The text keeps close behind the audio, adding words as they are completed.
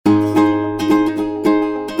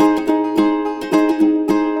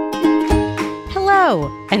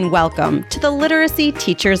Hello, and welcome to The Literacy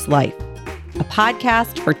Teacher's Life, a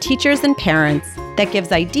podcast for teachers and parents that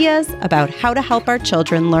gives ideas about how to help our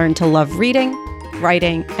children learn to love reading,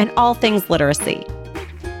 writing, and all things literacy.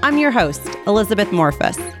 I'm your host, Elizabeth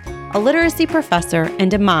Morphus, a literacy professor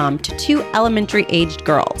and a mom to two elementary-aged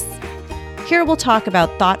girls. Here we'll talk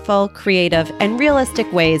about thoughtful, creative, and realistic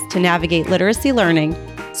ways to navigate literacy learning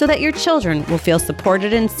so that your children will feel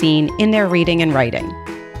supported and seen in their reading and writing.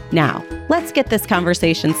 Now, let's get this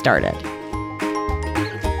conversation started.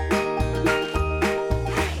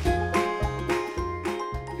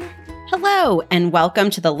 Hello, and welcome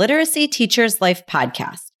to the Literacy Teacher's Life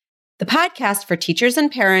podcast, the podcast for teachers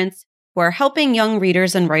and parents who are helping young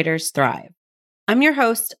readers and writers thrive. I'm your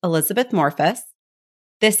host, Elizabeth Morphus.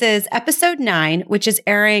 This is episode 9, which is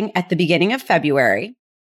airing at the beginning of February.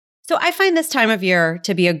 So I find this time of year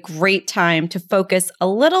to be a great time to focus a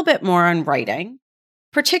little bit more on writing,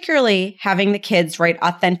 particularly having the kids write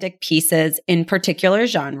authentic pieces in particular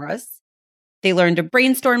genres. They learn to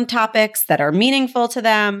brainstorm topics that are meaningful to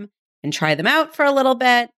them and try them out for a little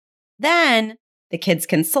bit. Then the kids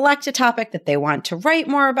can select a topic that they want to write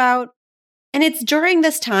more about. And it's during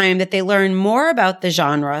this time that they learn more about the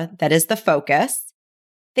genre that is the focus.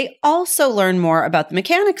 They also learn more about the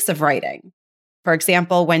mechanics of writing. For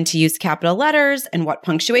example, when to use capital letters and what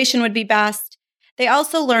punctuation would be best. They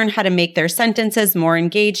also learn how to make their sentences more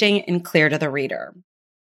engaging and clear to the reader.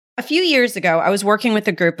 A few years ago, I was working with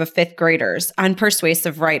a group of 5th graders on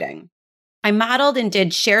persuasive writing. I modeled and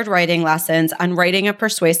did shared writing lessons on writing a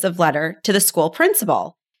persuasive letter to the school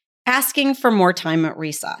principal, asking for more time at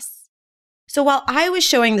recess. So while I was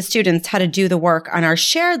showing the students how to do the work on our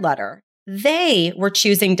shared letter, they were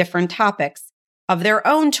choosing different topics of their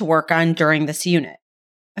own to work on during this unit.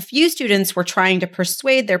 A few students were trying to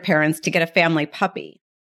persuade their parents to get a family puppy.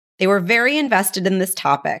 They were very invested in this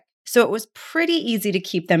topic, so it was pretty easy to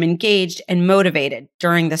keep them engaged and motivated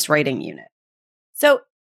during this writing unit. So,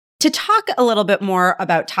 to talk a little bit more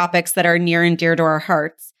about topics that are near and dear to our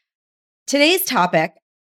hearts, today's topic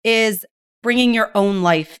is bringing your own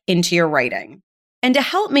life into your writing. And to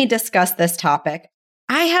help me discuss this topic,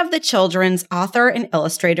 I have the children's author and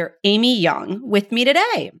illustrator, Amy Young, with me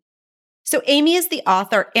today. So Amy is the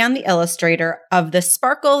author and the illustrator of the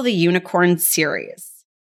Sparkle the Unicorn series.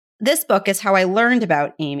 This book is how I learned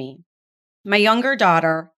about Amy. My younger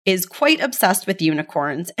daughter is quite obsessed with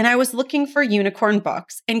unicorns, and I was looking for unicorn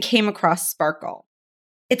books and came across Sparkle.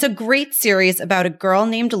 It's a great series about a girl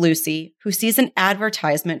named Lucy who sees an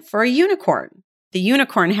advertisement for a unicorn. The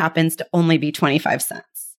unicorn happens to only be 25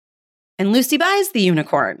 cents. And Lucy buys the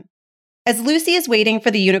unicorn. As Lucy is waiting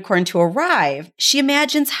for the unicorn to arrive, she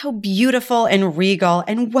imagines how beautiful and regal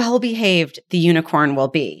and well-behaved the unicorn will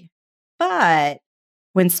be. But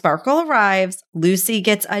when Sparkle arrives, Lucy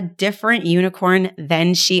gets a different unicorn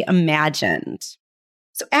than she imagined.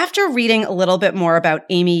 So after reading a little bit more about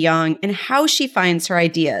Amy Young and how she finds her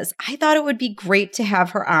ideas, I thought it would be great to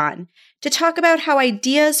have her on to talk about how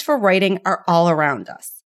ideas for writing are all around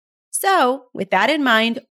us. So with that in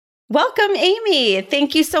mind, welcome, Amy.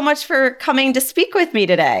 Thank you so much for coming to speak with me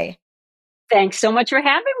today. Thanks so much for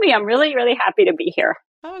having me. I'm really, really happy to be here.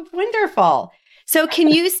 Oh, wonderful. So can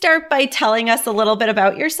you start by telling us a little bit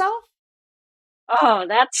about yourself? Oh,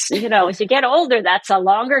 that's, as you get older, that's a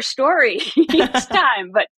longer story each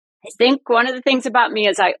time. But I think one of the things about me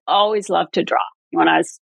is I always loved to draw. When I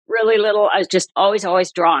was really little, I was just always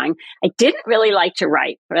drawing. I didn't really like to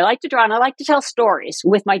write, but I like to draw and I like to tell stories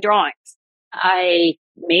with my drawings. I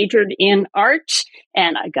majored in art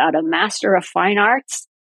and I got a Master of Fine Arts.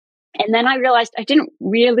 And then I realized I didn't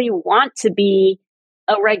really want to be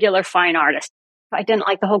a regular fine artist. I didn't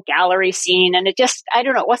like the whole gallery scene and it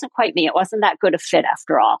wasn't quite me. It wasn't that good a fit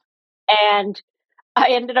after all. And I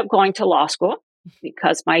ended up going to law school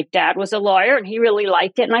because my dad was a lawyer and he really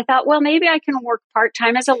liked it. And I thought, well, maybe I can work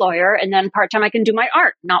part-time as a lawyer and then part-time I can do my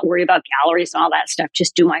art, not worry about galleries and all that stuff,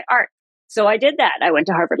 just do my art. So I did that. I went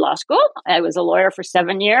to Harvard Law School. I was a lawyer for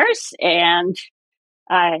 7 years, and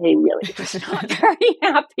I really was not very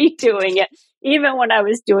happy doing it. Even when I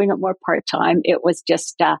was doing it more part-time, it was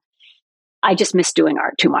just, I just missed doing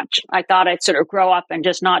art too much. I thought I'd sort of grow up and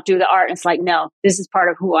just not do the art. And it's like, no, this is part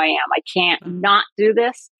of who I am. I can't not do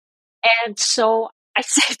this. And so I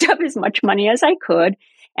saved up as much money as I could,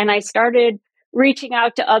 and I started reaching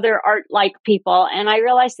out to other art-like people. And I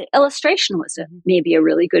realized that illustration was maybe a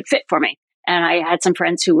really good fit for me. And I had some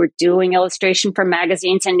friends who were doing illustration for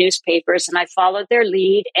magazines and newspapers, and I followed their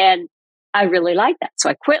lead, and I really liked that. So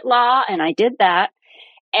I quit law and I did that.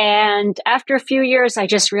 And after a few years, I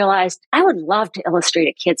just realized I would love to illustrate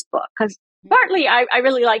a kid's book because Partly, I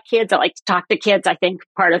really like kids. I like to talk to kids. I think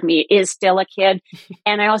part of me is still a kid.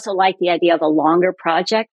 And I also like the idea of a longer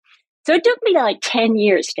project. So it took me like 10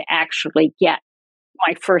 years to actually get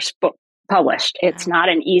my first book published. It's not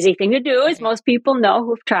an easy thing to do, as most people know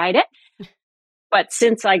who've tried it. But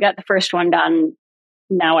since I got the first one done,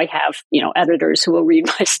 now I have, editors who will read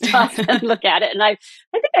my stuff and look at it. And I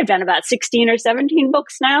think I've done about 16 or 17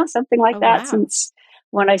 books now, something like that, since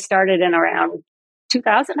when I started in around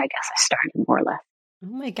 2000, I guess I started more or less.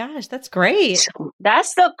 Oh my gosh, that's great. So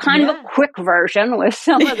that's the kind of a quick version with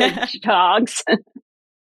some of the dogs.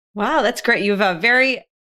 Wow, that's great. You have a very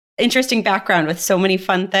interesting background with so many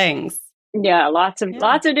fun things. Yeah, lots of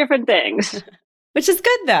different things. Which is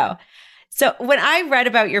good though. So when I read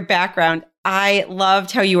about your background, I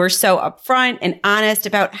loved how you were so upfront and honest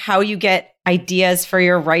about how you get ideas for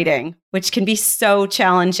your writing, which can be so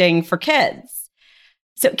challenging for kids.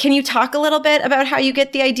 So can you talk a little bit about how you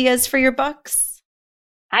get the ideas for your books?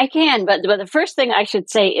 I can, but the first thing I should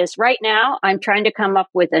say is right now I'm trying to come up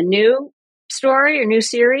with a new story or new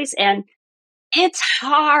series, and it's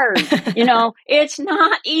hard. It's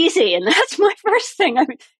not easy. And that's my first thing. I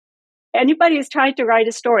mean, anybody who's trying to write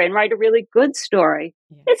a story and write a really good story,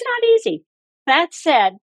 it's not easy. That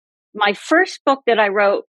said, my first book that I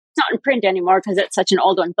wrote, it's not in print anymore because it's such an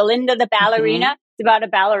old one, Belinda the Ballerina. Mm-hmm. It's about a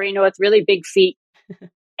ballerina with really big feet.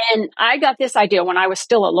 And I got this idea when I was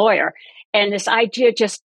still a lawyer. And this idea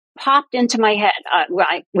just popped into my head.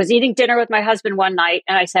 I was eating dinner with my husband one night,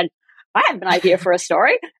 and I said, I have an idea for a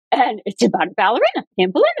story. And it's about a ballerina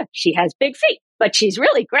named Belinda. She has big feet, but she's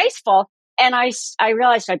really graceful. And I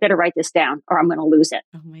realized I better write this down or I'm going to lose it,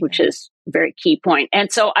 which is a very key point.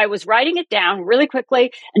 And so I was writing it down really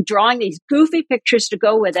quickly and drawing these goofy pictures to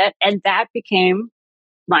go with it. And that became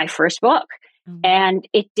my first book. And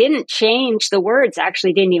it didn't change. The words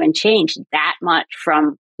actually didn't even change that much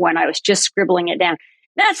from when I was just scribbling it down.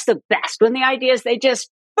 That's the best, when the ideas, they just,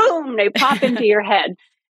 boom, they pop into your head.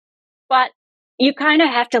 But you kind of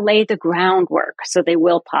have to lay the groundwork so they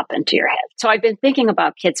will pop into your head. So I've been thinking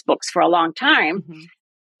about kids' books for a long time. Mm-hmm.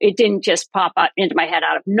 It didn't just pop out into my head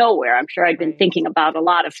out of nowhere. I'm sure I'd been thinking about a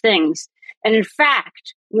lot of things. And in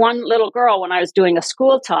fact, one little girl, when I was doing a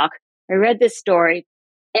school talk, I read this story,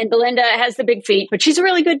 and Belinda has the big feet, but she's a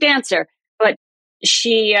really good dancer. But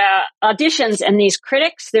she auditions, and these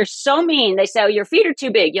critics, they're so mean. They say, oh, your feet are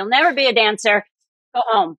too big. You'll never be a dancer. Go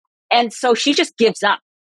home. And so she just gives up.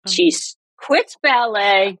 She's quits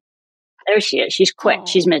ballet. There she is. She's quit. Oh.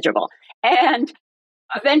 She's miserable. And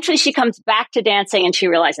eventually she comes back to dancing, and she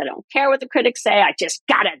realized, I don't care what the critics say. I just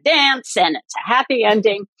got to dance, and it's a happy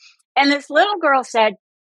ending. And this little girl said,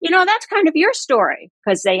 that's kind of your story,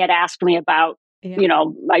 because they had asked me about,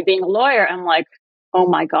 my being a lawyer. I'm like, oh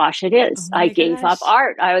my gosh, it is. I gave up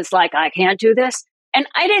art. I was like, I can't do this. And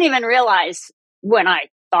I didn't even realize when I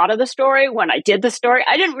thought of the story, when I did the story,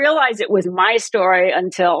 I didn't realize it was my story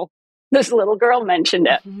until this little girl mentioned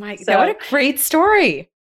it. So, what a great story.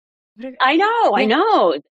 I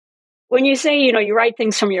know. When you say, you write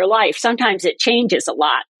things from your life, sometimes it changes a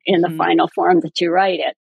lot in the final form that you write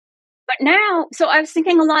it. But now, so I was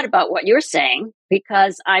thinking a lot about what you're saying,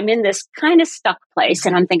 because I'm in this kind of stuck place,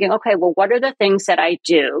 and I'm thinking, okay, well, what are the things that I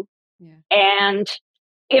do? Yeah. And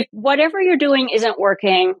if whatever you're doing isn't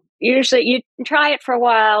working, usually you try it for a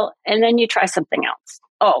while and then you try something else.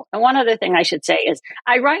 Oh, and one other thing I should say is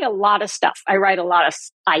I write a lot of stuff. I write a lot of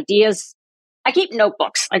ideas. I keep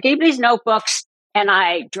notebooks. I keep these notebooks, and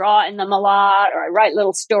I draw in them a lot, or I write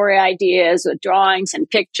little story ideas with drawings and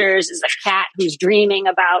pictures. There's a cat who's dreaming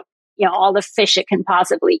about, all the fish it can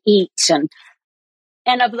possibly eat.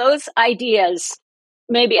 And of those ideas,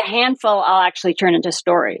 maybe a handful I'll actually turn into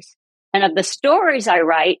stories. And of the stories I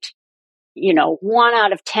write, 1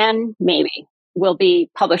 out of 10 maybe will be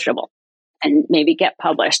publishable and maybe get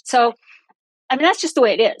published. So, I mean, that's just the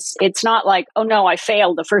way it is. It's not like, oh no, I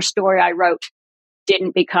failed. The first story I wrote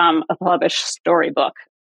didn't become a published storybook.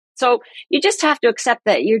 So you just have to accept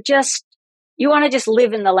that you want to just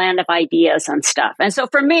live in the land of ideas and stuff. And so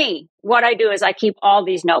for me, what I do is I keep all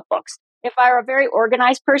these notebooks. If I were a very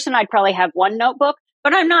organized person, I'd probably have one notebook,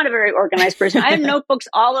 but I'm not a very organized person. I have notebooks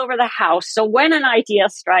all over the house. So when an idea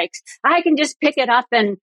strikes, I can just pick it up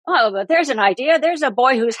and, oh, but there's an idea. There's a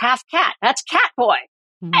boy who's half cat. That's Cat Boy.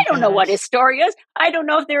 I don't know what his story is. I don't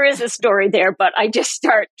know if there is a story there, but I just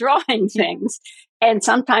start drawing things and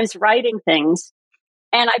sometimes writing things.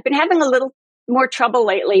 And I've been having a little more trouble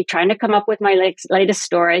lately trying to come up with my latest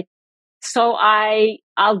story. So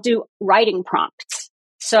I'll do writing prompts.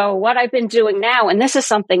 So what I've been doing now, and this is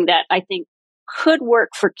something that I think could work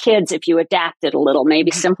for kids if you adapt it a little,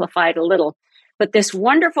 maybe simplify it a little. But this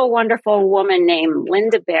wonderful, wonderful woman named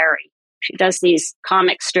Linda Berry, She does these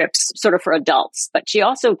comic strips sort of for adults, but she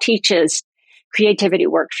also teaches creativity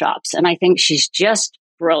workshops. And I think she's just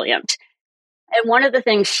brilliant. And one of the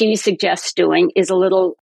things she suggests doing is a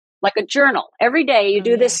little like a journal. Every day you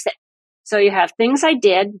do this thing. So you have things I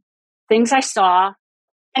did, things I saw,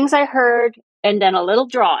 things I heard, and then a little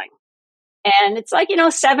drawing. And it's like,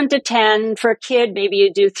 7 to 10 for a kid. Maybe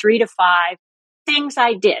you do 3 to 5 things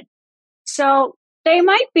I did. So they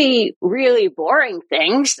might be really boring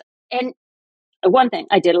things. And one thing,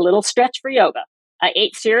 I did a little stretch for yoga. I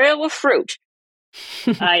ate cereal with fruit.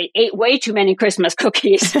 I ate way too many Christmas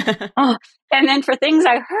cookies. Oh, and then for things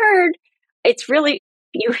I heard, it's really,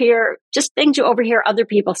 you hear just things you overhear other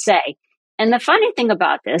people say. And the funny thing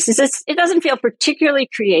about this is it doesn't feel particularly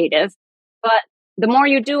creative, but the more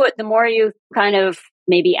you do it, the more you kind of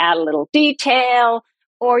maybe add a little detail,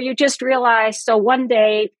 or you just realize, so one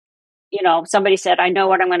day, somebody said, I know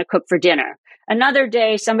what I'm going to cook for dinner. Another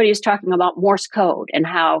day, somebody was talking about Morse code and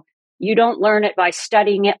how you don't learn it by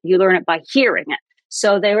studying it, you learn it by hearing it.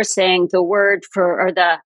 So they were saying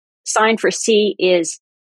the sign for C is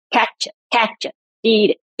catch it,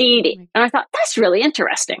 eat it. And I thought, that's really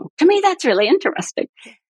interesting. To me, that's really interesting.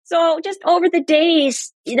 So just over the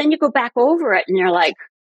days, then you go back over it and you're like,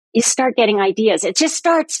 you start getting ideas. It just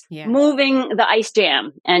starts moving the ice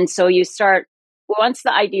jam. And so you start, once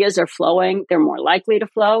the ideas are flowing, they're more likely to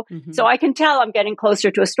flow. Mm-hmm. So I can tell I'm getting closer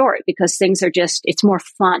to a story because things are it's more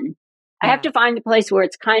fun. I have to find the place where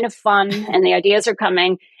it's kind of fun and the ideas are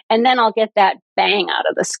coming, and then I'll get that bang out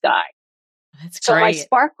of the sky. That's so great.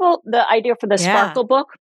 The idea for the Sparkle book,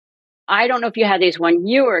 I don't know if you had these when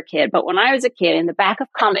you were a kid, but when I was a kid, in the back of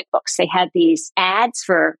comic books, they had these ads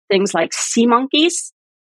for things like sea monkeys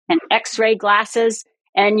and X-ray glasses,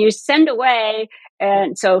 and you send away.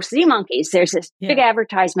 And so sea monkeys, there's this big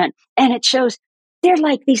advertisement, and it shows they're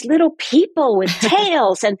like these little people with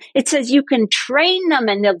tails, and it says you can train them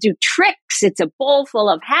and they'll do tricks. It's a bowl full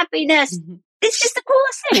of happiness. Mm-hmm. It's just the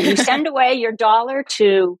coolest thing. And you send away your $1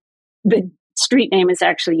 to the street name is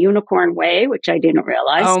actually Unicorn Way, which I didn't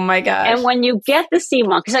realize. Oh my gosh. And when you get the sea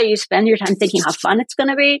monkeys, so you spend your time thinking how fun it's going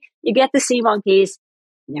to be. You get the sea monkeys,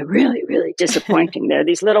 and they're really, really disappointing. They're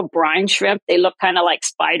these little brine shrimp. They look kind of like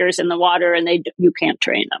spiders in the water, and you can't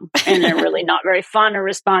train them. And they're really not very fun or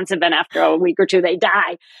responsive. And after a week or two, they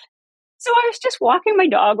die. So I was just walking my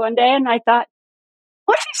dog one day, and I thought,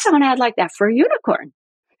 what if someone had like that for a unicorn?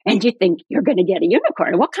 And you think you're going to get a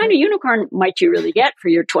unicorn. What kind of unicorn might you really get for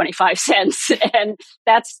your 25 cents? And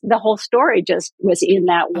that's the whole story just was in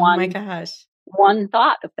that one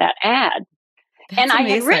thought of that ad. That's amazing. I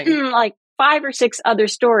had written like 5 or 6 other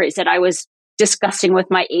stories that I was discussing with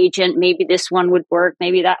my agent. Maybe this one would work.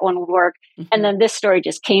 Maybe that one would work. Mm-hmm. And then this story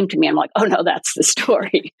just came to me. I'm like, oh no, that's the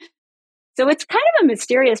story. So it's kind of a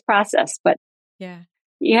mysterious process, but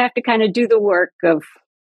you have to kind of do the work of,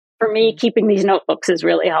 for me, keeping these notebooks is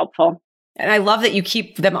really helpful. And I love that you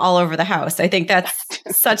keep them all over the house. I think that's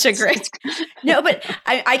such a great... No, but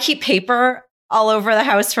I keep paper all over the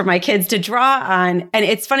house for my kids to draw on. And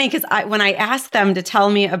it's funny because when I ask them to tell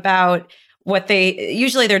me about what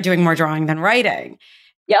usually they're doing more drawing than writing.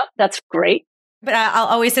 Yep, that's great. But I'll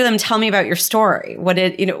always say to them, tell me about your story. What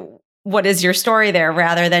is your story there,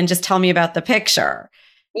 rather than just tell me about the picture.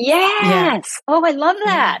 Yes. Yeah. Oh, I love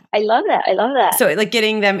that. Yeah. I love that. So like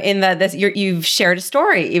getting them in you've shared a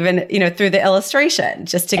story, even, through the illustration,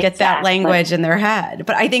 just to get that language in their head.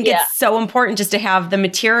 But I think it's so important just to have the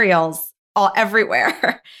materials all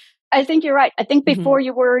everywhere. I think you're right. I think before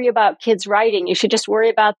you worry about kids writing, you should just worry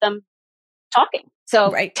about them talking.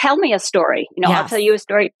 So tell me a story. I'll tell you a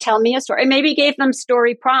story. Tell me a story. And maybe gave them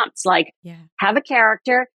story prompts like have a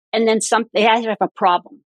character and then they have to have a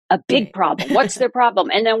problem. A big problem. What's their problem?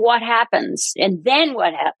 And then what happens? And then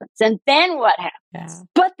what happens? And then what happens? Yeah.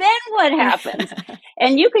 But then what happens?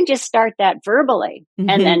 And you can just start that verbally and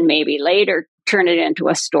then maybe later turn it into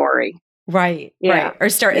a story. Right. Yeah. Right. Or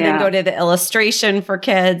start and then go to the illustration for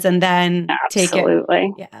kids and then take it.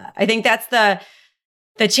 Absolutely. Yeah. I think that's the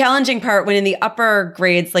challenging part when in the upper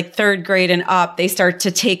grades, like 3rd grade and up, they start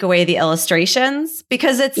to take away the illustrations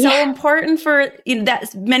because it's so important for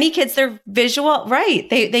that many kids, they're visual, right?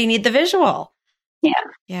 They need the visual. Yeah.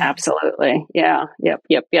 Absolutely. Yeah. Yep.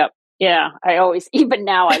 Yeah. I always, even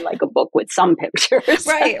now I like a book with some pictures.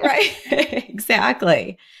 Right.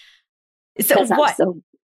 Exactly. So what?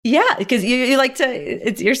 Because you like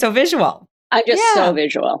to, you're so visual. I'm just so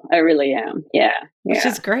visual. I really am. Yeah. Which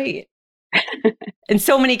is great. And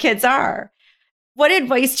so many kids are. What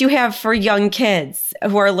advice do you have for young kids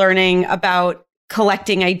who are learning about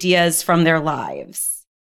collecting ideas from their lives?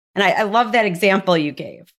 And I love that example you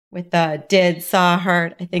gave with the did, saw,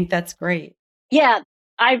 heard. I think that's great. Yeah.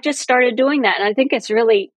 I've just started doing that. And I think it's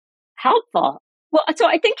really helpful. Well, so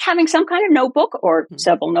I think having some kind of notebook or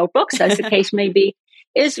several notebooks, as the case may be,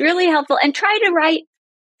 is really helpful. And try to write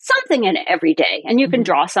something in it every day. And you can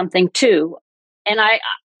draw something too. And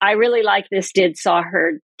I really like this saw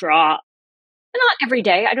her draw. Not every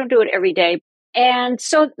day. I don't do it every day. And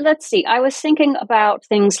so let's see. I was thinking about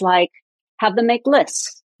things like have them make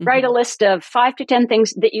lists. Write a list of 5 to 10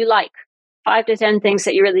 things that you like, 5 to 10 things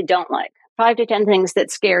that you really don't like, 5 to 10 things that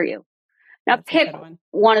scare you. Now pick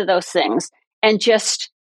one of those things and just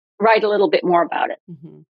write a little bit more about it.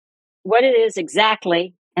 What it is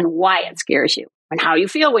exactly and why it scares you and how you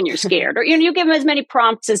feel when you're scared. Or you give them as many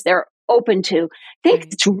prompts as they're open to. I think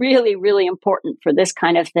it's really, really important for this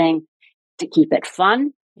kind of thing to keep it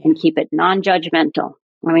fun and keep it non-judgmental.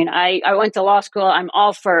 I mean, I went to law school. I'm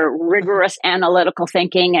all for rigorous analytical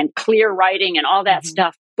thinking and clear writing and all that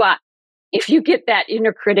stuff. But if you get that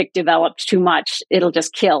inner critic developed too much, it'll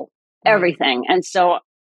just kill everything. And so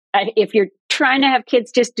if you're trying to have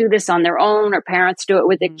kids just do this on their own or parents do it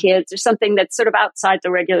with their kids or something that's sort of outside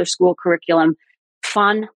the regular school curriculum,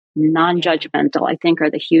 fun, non-judgmental, I think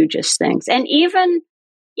are the hugest things. And even,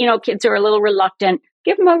 kids who are a little reluctant,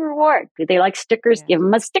 give them a reward. Do they like stickers? Give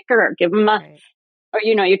them a sticker. Give them or,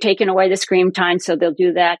 you're taking away the screen time, so they'll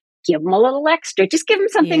do that. Give them a little extra. Just give them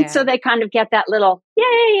something so they kind of get that little,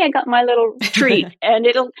 yay, I got my little treat. And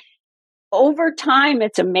over time,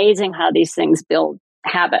 it's amazing how these things build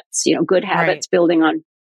habits, good habits building on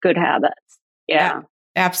good habits. Yeah.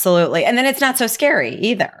 Absolutely. And then it's not so scary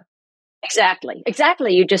either.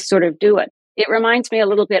 Exactly. You just sort of do it. It reminds me a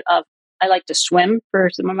little bit of, I like to swim for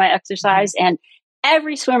some of my exercise. And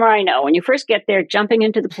every swimmer I know, when you first get there, jumping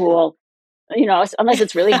into the pool, unless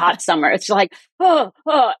it's really hot summer, it's like,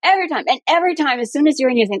 every time. And every time, as soon as you're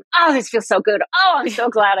in, you think, oh, this feels so good. Oh, I'm so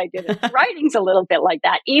glad I did it. Writing's a little bit like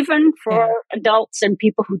that, even for adults and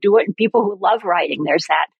people who do it and people who love writing. There's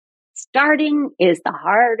that. Starting is the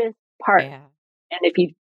hardest part. Yeah. And if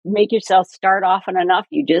you make yourself start often enough,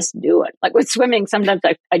 you just do it. Like with swimming, sometimes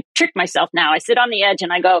I trick myself now. I sit on the edge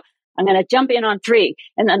and I go, I'm going to jump in on 3.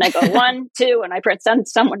 And then I go 1, 2, and I pretend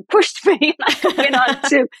someone pushed me and I go in on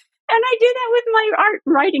 2. And I do that with my art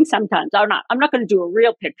writing sometimes. I'm not going to do a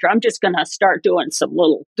real picture. I'm just going to start doing some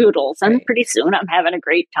little doodles. And pretty soon I'm having a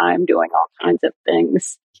great time doing all kinds of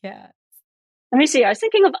things. Yeah. Let me see. I was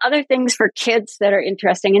thinking of other things for kids that are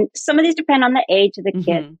interesting. And some of these depend on the age of the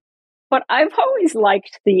kid. But I've always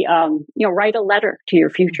liked the, write a letter to your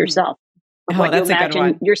future self. What you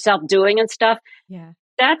imagine yourself doing and stuff. Yeah.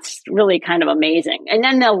 That's really kind of amazing. And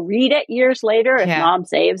then they'll read it years later if mom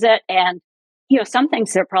saves it. And some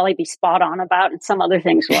things they'll probably be spot on about, and some other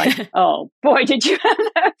things were like, oh boy, did you have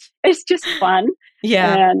that? It's just fun.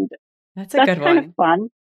 Yeah. And that's a good one. Kind of fun.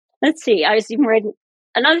 Let's see. I was even reading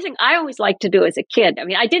another thing I always liked to do as a kid. I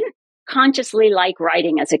mean, I didn't consciously like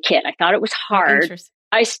writing as a kid. I thought it was hard.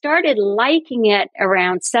 I started liking it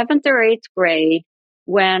around 7th or 8th grade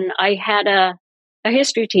when I had a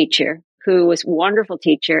history teacher who was a wonderful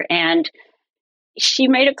teacher, and she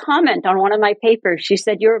made a comment on one of my papers. She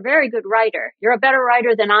said, you're a very good writer. You're a better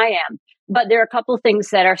writer than I am. But there are a couple of things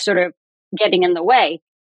that are sort of getting in the way.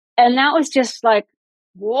 And that was just like,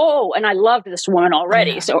 whoa. And I loved this woman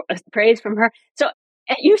already. So praise from her. So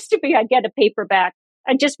it used to be I'd get a paper back.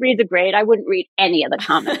 I'd just read the grade. I wouldn't read any of the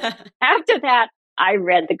comments. After that, I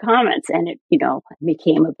read the comments and it,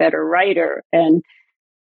 became a better writer. And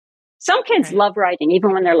some kids love writing,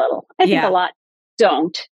 even when they're little. I think a lot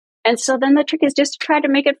don't. And so then the trick is just to try to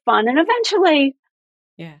make it fun. And eventually,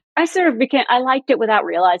 I sort of I liked it without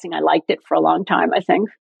realizing I liked it for a long time, I think.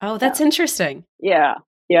 Oh, that's interesting. Yeah.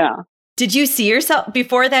 Yeah. Did you see yourself,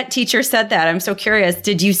 before that teacher said that, I'm so curious,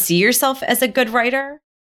 did you see yourself as a good writer?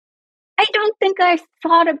 I don't think I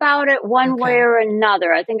thought about it one way or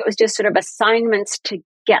another. I think it was just sort of assignments to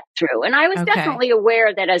get through. And I was definitely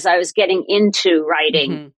aware that as I was getting into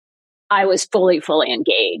writing, I was fully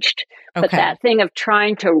engaged. But that thing of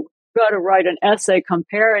trying to write an essay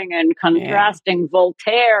comparing and contrasting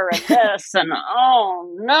Voltaire and this and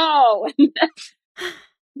oh no.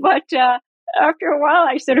 But after a while,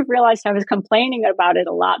 I sort of realized I was complaining about it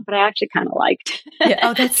a lot, but I actually kind of liked it.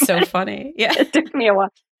 Oh, that's so funny. Yeah. It took me a while.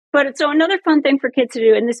 But so another fun thing for kids to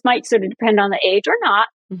do, and this might sort of depend on the age or not,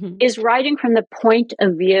 is writing from the point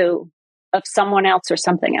of view of someone else or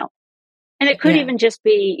something else. And it could even just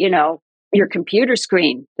be, your computer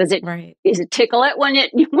screen. Does it tickle it when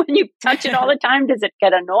you touch it all the time? Does it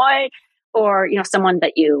get annoyed? Or, someone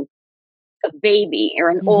that a baby or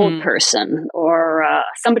an old person or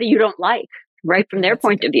somebody you don't like, right from their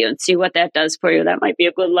point of view, and see what that does for you. That might be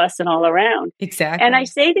a good lesson all around. Exactly. And I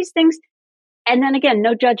say these things, and then again,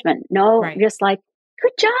 no judgment. No, just like,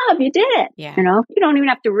 good job, you did it. Yeah. You know, you don't even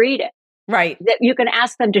have to read it. Right. That you can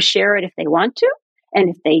ask them to share it if they want to. And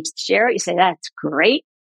if they share it, you say, that's great,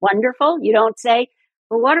 wonderful. You don't say,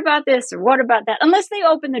 well, what about this or what about that? Unless they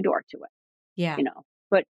open the door to it, Yeah. you know.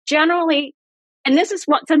 But generally, and this is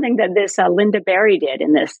something that this Linda Berry did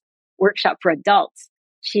in this workshop for adults.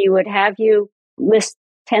 She would have you list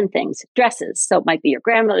 10 things, dresses. So it might be your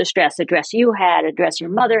grandmother's dress, a dress you had, a dress your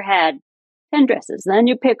mother had, 10 dresses. Then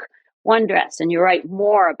you pick one dress and you write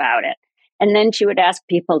more about it. And then she would ask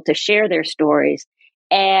people to share their stories.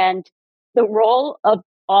 And the role of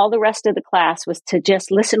all the rest of the class was to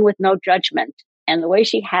just listen with no judgment. And the way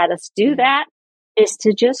she had us do that is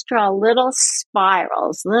to just draw little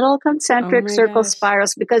spirals, little concentric circle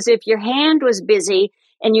spirals, because if your hand was busy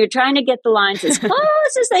and you're trying to get the lines as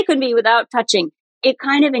close as they could be without touching, it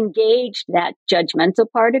kind of engaged that judgmental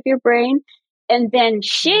part of your brain. And then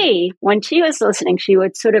she, when she was listening, she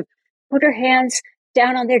would sort of put her hands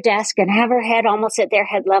down on their desk and have her head almost at their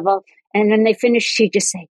head level. And when they finished, she'd just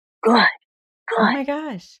say, good, good. Oh my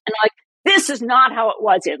gosh. And like, this is not how it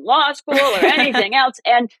was in law school or anything else.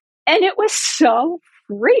 And it was so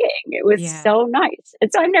freeing. It was so nice.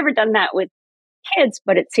 And so I've never done that with kids,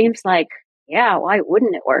 but it seems like, yeah, why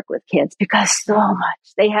wouldn't it work with kids? Because so much,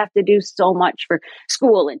 they have to do so much for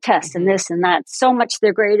school and tests and this and that. So much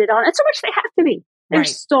they're graded on and so much they have to be.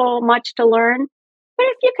 There's so much to learn. But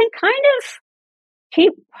if you can kind of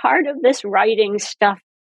keep part of this writing stuff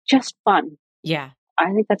just fun. Yeah.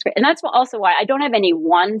 I think that's great. And that's also why I don't have any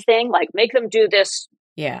one thing, like make them do this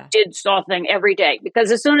jigsaw thing every day.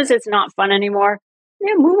 Because as soon as it's not fun anymore,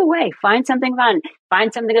 move away. Find something fun.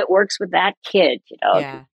 Find something that works with that kid, you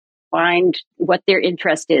know. Find what their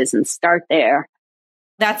interest is and start there.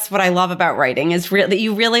 That's what I love about writing is that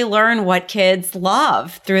you really learn what kids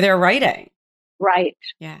love through their writing. Right.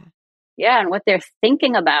 Yeah. Yeah, and what they're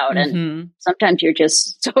thinking about. And sometimes you're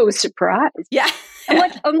just so surprised. Yeah.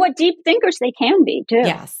 and what deep thinkers they can be, too.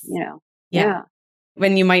 Yes. You know. Yeah.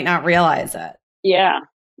 When you might not realize it. Yeah.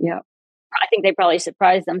 Yeah. I think they probably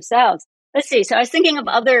surprise themselves. Let's see. So I was thinking of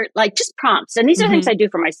other, like, just prompts. And these are things I do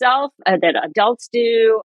for myself that adults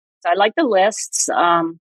do. So I like the lists.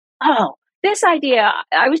 This idea,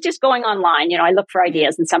 I was just going online. You know, I look for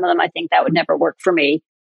ideas, and some of them I think that would never work for me.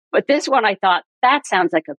 But this one, I thought, that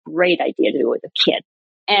sounds like a great idea to do with a kid.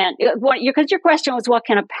 And because your question was, what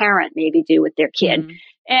can a parent maybe do with their kid?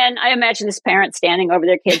 And I imagine this parent standing over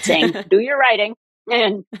their kid saying, do your writing.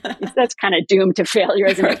 And that's kind of doomed to failure,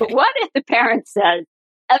 isn't it? But what if the parent says,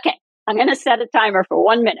 okay, I'm going to set a timer for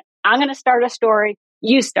 1 minute. I'm going to start a story.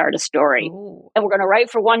 You start a story. And we're going to write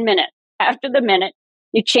for 1 minute. After the minute,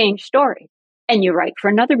 you change story. And you write for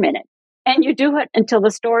another minute. And you do it until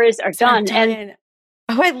the stories are done. And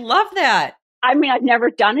I love that. I mean, I've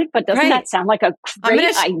never done it, but doesn't that sound like a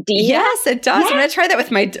great idea? Yes, it does. I'm going to try that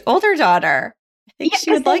with my older daughter. I think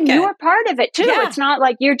she would like it. You're part of it too. Yeah. It's not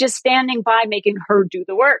like you're just standing by making her do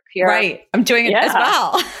the work. I'm doing it as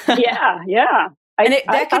well. Yeah. And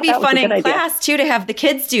that could be fun in class too, to have the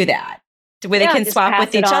kids do that, where they can swap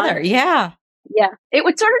with each other. Yeah. Yeah. It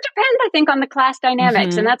would sort of depend, I think, on the class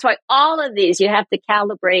dynamics. And that's why all of these you have to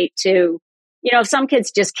calibrate to, you know, some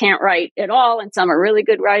kids just can't write at all and some are really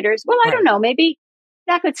good writers. Well, I don't know. Maybe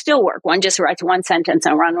that could still work. One just writes one sentence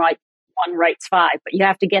and one writes 5. But you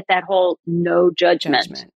have to get that whole no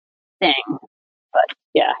judgment thing. But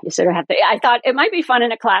yeah, you sort of have to. I thought it might be fun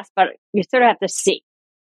in a class, but you sort of have to see.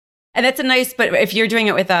 And that's but if you're doing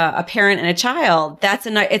it with a parent and a child,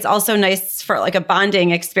 it's also nice for like a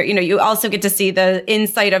bonding experience. You know, you also get to see the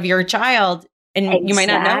insight of your child and you might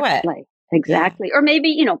not know it. Exactly. Or maybe,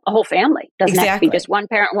 you know, a whole family. Doesn't have to be just one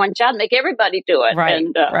parent, one child. Make everybody do it.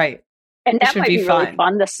 Right. And that might be really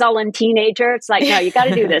fun. The sullen teenager. It's like, no, you got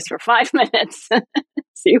to do this for 5 minutes.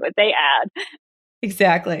 See what they add.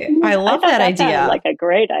 Exactly. I love that idea. Like a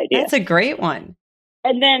great idea. That's a great one.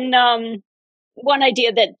 And then one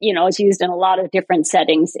idea that, you know, is used in a lot of different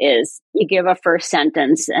settings is you give a first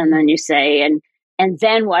sentence and then you say, and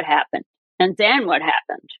then what happened? And then what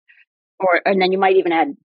happened? And then you might even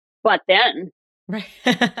add, but then,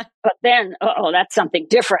 but then, that's something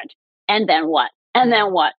different. And then what? And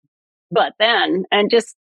then what? But then, and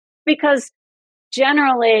just because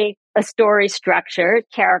generally a story structure,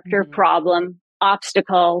 character, problem,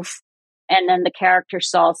 obstacles, and then the character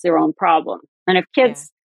solves their own problem. And if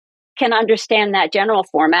kids can understand that general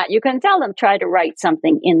format, you can tell them, try to write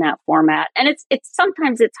something in that format. And it's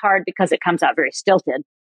sometimes it's hard because it comes out very stilted,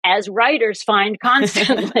 as writers find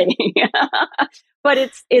constantly. But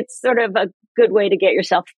it's sort of a good way to get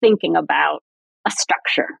yourself thinking about a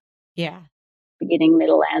structure. Yeah. Beginning,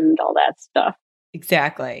 middle, end, all that stuff.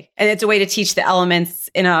 Exactly. And it's a way to teach the elements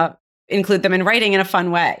in a include them in writing in a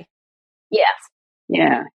fun way. Yes.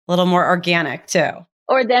 Yeah. A little more organic too.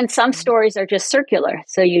 Or then some stories are just circular.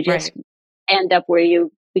 So you just end up where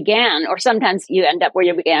you began, or sometimes you end up where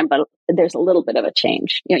you began, but there's a little bit of a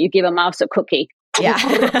change. You give a mouse a cookie. Yeah.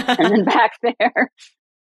 And then back there.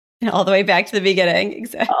 And all the way back to the beginning.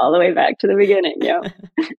 Exactly. All the way back to the beginning. Yeah.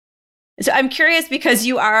 So I'm curious, because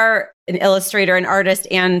you are an illustrator, an artist,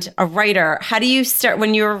 and a writer. How do you start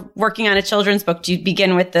when you're working on a children's book? Do you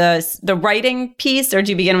begin with the writing piece, or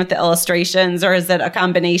do you begin with the illustrations, or is it a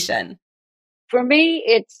combination? For me,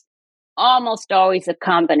 it's almost always a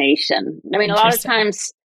combination. I mean, a lot of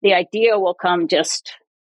times the idea will come just,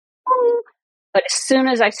 but as soon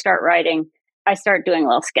as I start writing, I start doing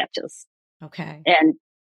little sketches. Okay. And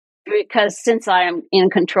because since I am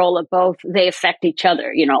in control of both, they affect each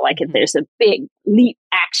other. Like if there's a big leap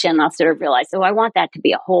action, I'll sort of realize, I want that to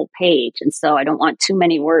be a whole page. And so I don't want too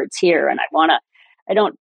many words here. And I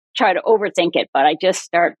don't try to overthink it, but I just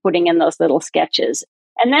start putting in those little sketches.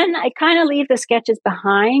 And then I kind of leave the sketches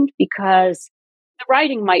behind because the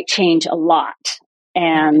writing might change a lot.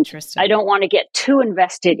 And I don't want to get too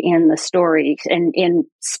invested in the story and in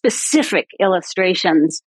specific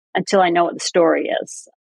illustrations until I know what the story is.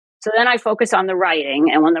 So then I focus on the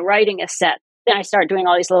writing. And when the writing is set, then I start doing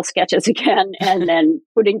all these little sketches again and then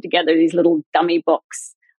putting together these little dummy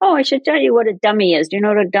books. Oh, I should tell you what a dummy is. Do you know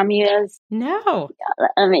what a dummy is? No.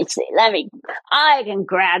 Let me see. I can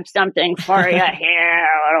grab something for you here.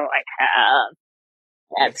 What do I have?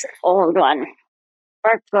 That's an old one.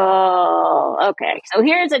 Sparkle. Okay. So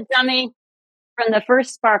here's a dummy from the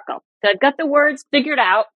first Sparkle. So I've got the words figured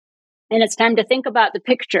out. And it's time to think about the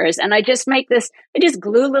pictures. And I just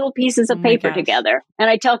glue little pieces of paper together. And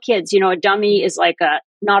I tell kids, a dummy is like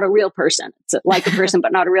not a real person. It's like a person,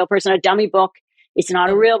 but not a real person. A dummy book, it's not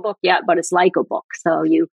a real book yet, but it's like a book. So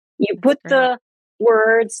you put the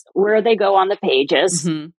words where they go on the pages.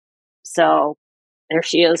 Mm-hmm. So there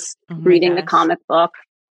she is reading the comic book.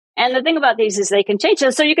 And the thing about these is they can change.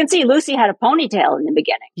 So you can see Lucy had a ponytail in the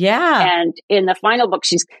beginning. Yeah. And in the final book,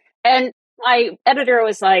 my editor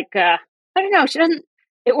was like, I don't know,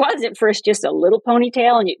 it was at first just a little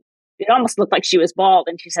ponytail and it almost looked like she was bald.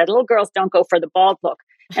 And she said, little girls don't go for the bald look.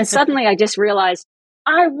 And suddenly I just realized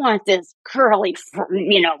I want this curly,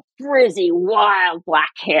 frizzy, wild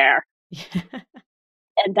black hair.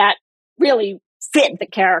 And that really fit the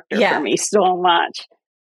character for me so much.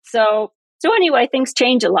 So anyway, things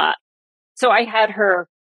change a lot. So I had her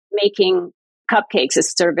making cupcakes.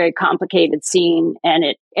 It's sort of a very complicated scene, and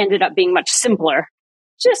it ended up being much simpler.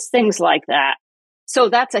 Just things like that. So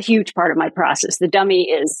that's a huge part of my process. The dummy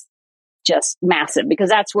is just massive because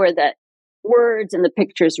that's where the words and the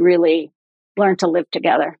pictures really learn to live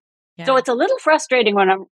together. Yeah. So it's a little frustrating when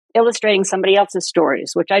I'm illustrating somebody else's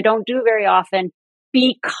stories, which I don't do very often,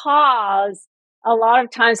 because a lot of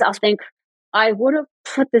times I'll think, I would have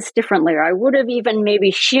put this differently, or I would have even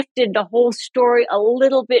maybe shifted the whole story a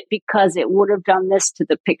little bit because it would have done this to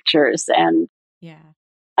the pictures. And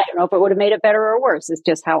I don't know if it would have made it better or worse. It's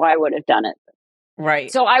just how I would have done it.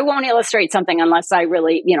 Right. So I won't illustrate something unless I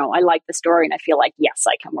really, I like the story and I feel like, yes,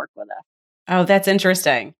 I can work with it. Oh, that's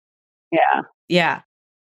interesting. Yeah. Yeah.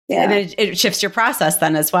 And then it shifts your process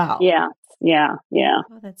then as well. Yeah.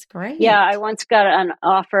 Oh, that's great. Yeah. I once got an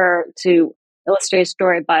offer to illustrate a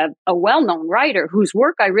story by a well-known writer whose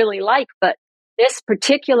work I really like, but this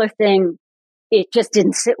particular thing, it just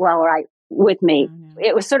didn't sit well right with me. Oh, no.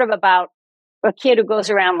 It was sort of about a kid who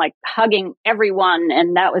goes around like hugging everyone,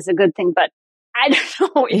 and that was a good thing, but I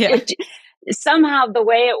don't know. Somehow the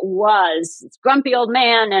way it was, it's grumpy old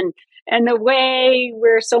man, and the way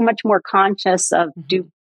we're so much more conscious of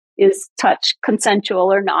is touch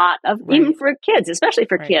consensual or not, even for kids, especially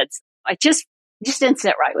for kids. I just didn't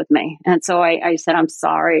sit right with me. And so I said, I'm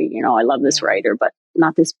sorry, I love this writer, but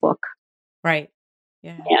not this book. Right.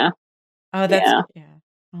 Yeah. Yeah. Oh, that's,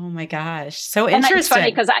 oh my gosh. So interesting. And it's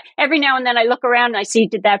funny because every now and then I look around and I see,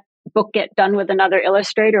 did that book get done with another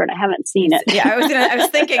illustrator? And I haven't seen it. Yeah. I was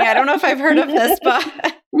thinking, I don't know if I've heard of this,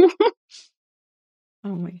 but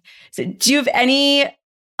oh my. So do you have any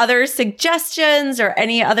other suggestions or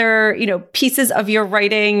any other, pieces of your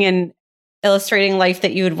writing and illustrating life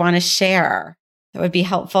that you would want to share that would be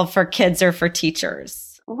helpful for kids or for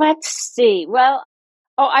teachers? Let's see. Well,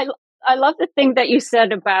 I love the thing that you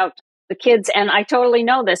said about the kids. And I totally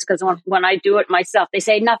know this because when I do it myself, they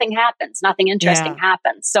say nothing happens, nothing interesting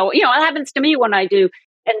happens. So, it happens to me when I do,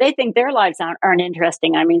 and they think their lives aren't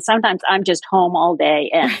interesting. I mean, sometimes I'm just home all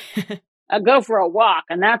day and I go for a walk,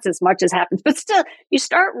 and that's as much as happens. But still, you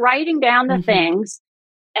start writing down the things,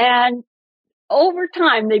 and over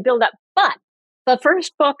time they build up. But The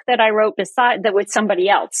first book that I wrote beside that with somebody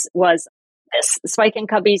else was this Spike and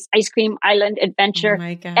Cubby's Ice Cream Island Oh Adventure.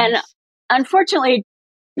 my gosh. And unfortunately,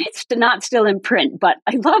 it's not still in print, but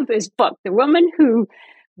I love this book. The woman who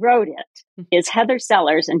wrote it is Heather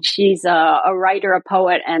Sellers, and she's a writer, a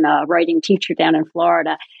poet, and a writing teacher down in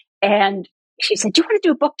Florida. And she said, "Do you want to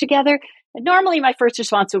do a book together?" And normally my first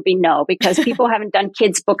response would be no, because people haven't done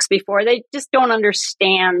kids' books before. They just don't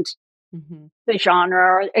understand the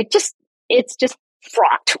genre. It's just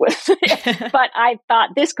fraught with it. But I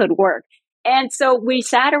thought this could work. And so we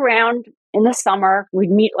sat around in the summer. We'd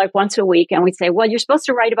meet like once a week and we'd say, well, you're supposed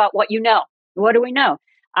to write about what you know. What do we know?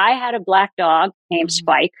 I had a black dog named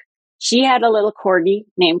Spike. She had a little corgi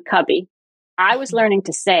named Cubby. I was learning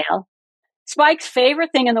to sail. Spike's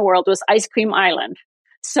favorite thing in the world was Ice Cream Island.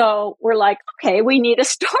 So we're like, okay, we need a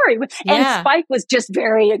story. And Spike was just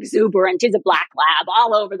very exuberant. He's a black lab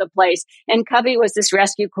all over the place. And Cubby was this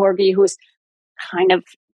rescue corgi who was kind of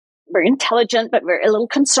very intelligent, but very a little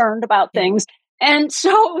concerned about things. And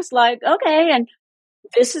so it was like, okay, and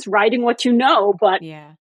this is writing what you know, but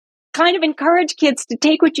kind of encourage kids to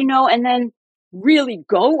take what you know and then really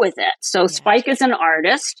go with it. So Spike is an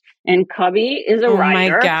artist and Cubby is a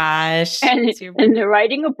writer. Oh my gosh. And they're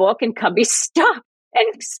writing a book and Cubby's stuck.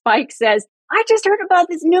 And Spike says, I just heard about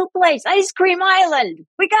this new place, Ice Cream Island.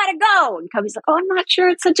 We got to go. And Cubby's like, oh, I'm not sure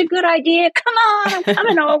it's such a good idea. Come on, I'm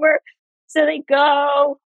coming over. So they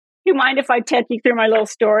go. Do you mind if I take you through my little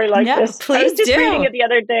story like this? Please I was just do. reading it the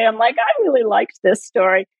other day. I'm like, I really liked this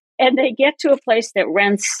story. And they get to a place that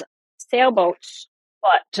rents sailboats,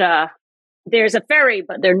 but there's a ferry,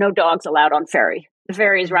 but there are no dogs allowed on ferry. The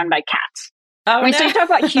ferry is run by cats. Oh, So you talk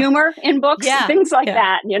about humor in books, things like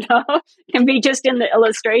that, can be just in the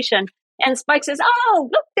illustration. And Spike says, oh,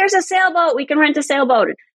 look, there's a sailboat. We can rent a sailboat.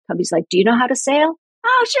 And Cubby's like, do you know how to sail?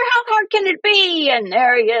 Oh, sure. How hard can it be? And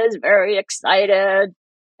there he is, very excited.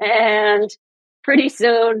 And pretty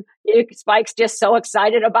soon, Spike's just so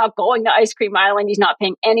excited about going to Ice Cream Island. He's not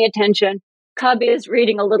paying any attention. Cubby is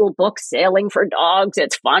reading a little book, Sailing for Dogs.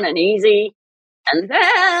 It's fun and easy. And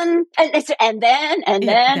then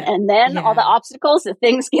all the obstacles, the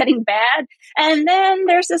things getting bad. And then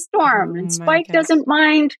there's a storm. And Spike doesn't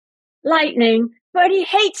mind lightning, but he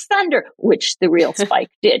hates thunder, which the real Spike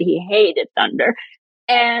did. He hated thunder.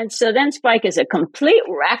 And so then Spike is a complete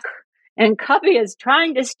wreck. And Cubby is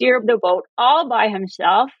trying to steer the boat all by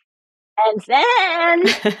himself. And then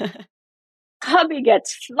Cubby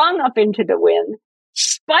gets flung up into the wind.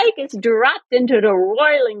 Spike is dropped into the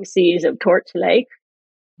roiling seas of Torch Lake.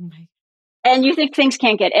 And you think things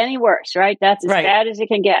can't get any worse, right? That's as bad as it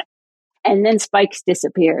can get. And then Spike's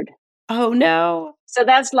disappeared. Oh, no. So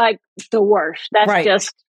that's like the worst. That's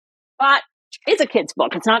just, but it's a kid's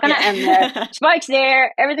book. It's not going to end there. Spike's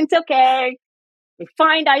there. Everything's okay. They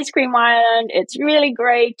find Ice Cream Island. It's really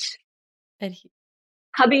great.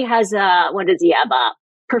 Cubby has what does he have? A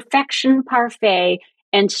Perfection Parfait.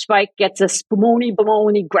 And Spike gets a Spumoni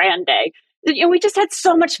Bimoni Grande. We just had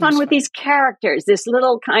so much fun with these characters. This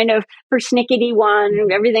little kind of persnickety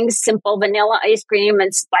one. Everything's simple, vanilla ice cream,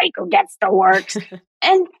 and Spike who gets the works.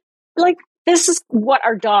 And like, this is what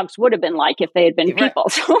our dogs would have been like if they had been people.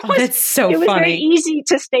 So that's so funny. It was very easy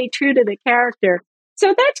to stay true to the character. So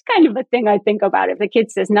that's kind of a thing I think about. If the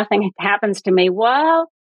kid says nothing happens to me,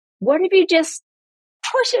 well, what if you just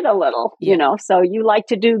push it a little, So you like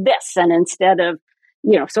to do this, and instead of,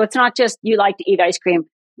 so it's not just you like to eat ice cream.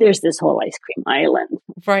 There's this whole Ice Cream Island.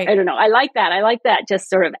 Right. I don't know. I like that. Just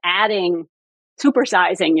sort of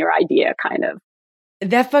supersizing your idea, kind of.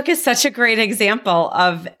 That book is such a great example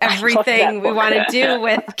of everything we want to do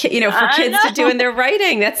with, for kids to do in their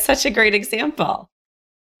writing. That's such a great example.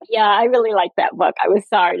 Yeah, I really like that book. I was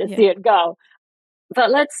sorry to see it go. But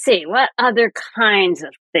let's see, what other kinds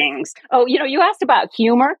of things? Oh, you asked about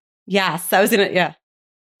humor. Yes, I was in it.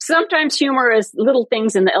 Sometimes humor is little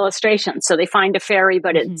things in the illustration. So they find a ferry,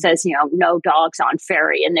 but it says, no dogs on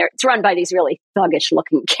ferry. And it's run by these really thuggish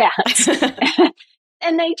looking cats.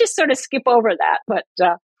 And they just sort of skip over that. But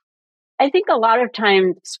I think a lot of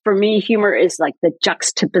times for me, humor is like the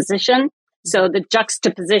juxtaposition. So the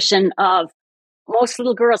juxtaposition of most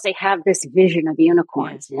little girls, they have this vision of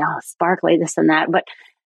unicorns, sparkly, this and that. But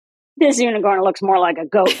this unicorn looks more like a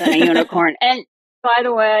goat than a unicorn. And by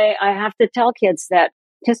the way, I have to tell kids that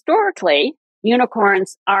historically,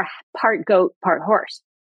 unicorns are part goat, part horse.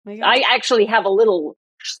 I actually have a little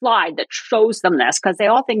slide that shows them this because they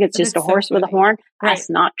all think it's just a horse with a horn. Right.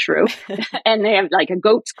 That's not true. And they have like a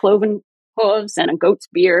goat's cloven hooves and a goat's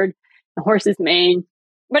beard, a horse's mane.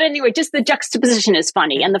 But anyway, just the juxtaposition is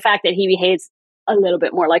funny. And the fact that he behaves a little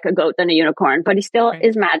bit more like a goat than a unicorn, but he still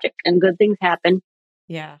is magic and good things happen.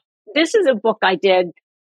 Yeah. this is a book I did,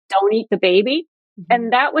 Don't Eat the Baby.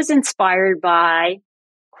 And that was inspired by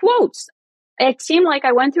quotes. It seemed like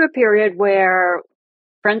I went through a period where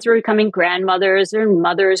friends were becoming grandmothers or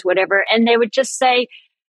mothers, whatever, and they would just say,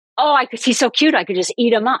 oh, he's so cute, I could just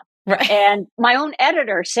eat him up. Right. And my own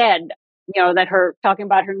editor said, that talking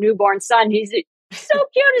about her newborn son, he's so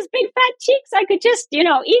cute, his big fat cheeks, I could just, eat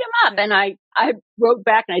him up. And I wrote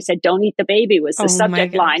back and I said, don't eat the baby was the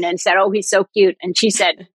subject line, and said, oh, he's so cute. And she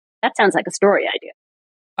said, that sounds like a story idea.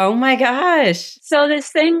 Oh my gosh. So this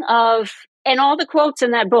thing of, and all the quotes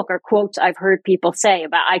in that book are quotes I've heard people say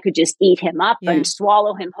about, I could just eat him up and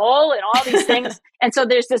swallow him whole and all these things. And so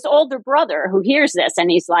there's this older brother who hears this and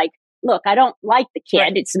he's like, look, I don't like the kid.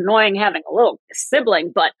 Right. It's annoying having a little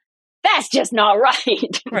sibling, but that's just not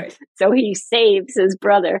right. Right. So he saves his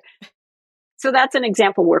brother. So that's an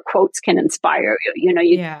example where quotes can inspire you.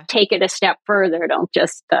 You take it a step further. Don't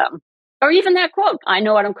just, or even that quote, I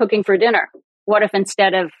know what I'm cooking for dinner. What if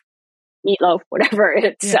instead of meatloaf, whatever,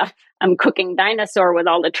 it's I'm cooking dinosaur with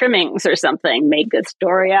all the trimmings or something. Make a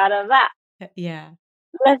story out of that. Yeah.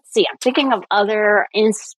 Let's see. I'm thinking of other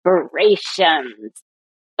inspirations.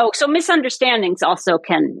 Oh, so misunderstandings also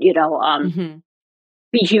can,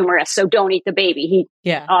 be humorous. So don't eat the baby.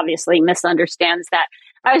 He obviously misunderstands that.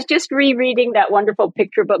 I was just rereading that wonderful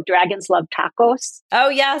picture book, Dragons Love Tacos. Oh,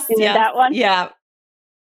 yes. That one? Yeah.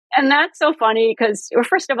 And that's so funny because,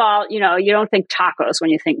 first of all, you don't think tacos when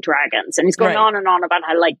you think dragons. And he's going on and on about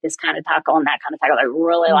how I like this kind of taco and that kind of taco. I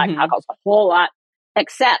really like tacos a whole lot,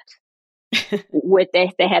 except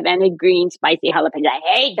if they have any green, spicy jalapenos.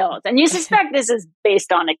 I hate those. And you suspect this is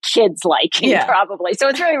based on a kid's liking, probably. So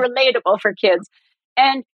it's very relatable for kids.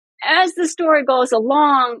 And as the story goes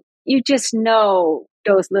along, you just know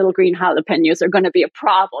those little green jalapenos are going to be a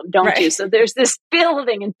problem, don't you? So there's this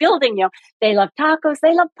building. They love tacos.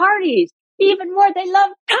 They love parties. Even more, they love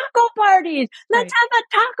taco parties. Let's have a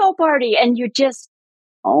taco party. And you just,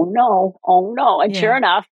 oh no. And sure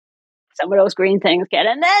enough, some of those green things get,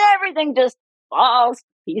 and then everything just falls to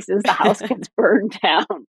pieces. The house gets burned down.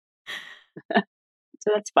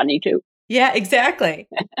 So that's funny too. Yeah, exactly.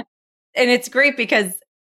 And it's great because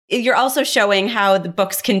you're also showing how the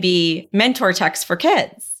books can be mentor texts for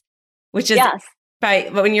kids, which is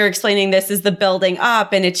when you're explaining this is the building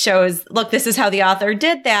up and it shows, look, this is how the author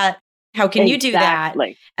did that. How can you do that?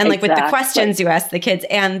 And like with the questions you ask the kids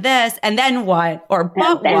and this, and then what, or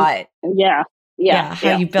but what?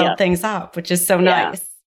 How you build things up, which is so nice.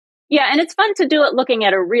 Yeah. And it's fun to do it looking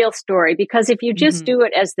at a real story, because if you just do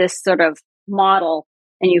it as this sort of model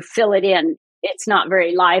and you fill it in, it's not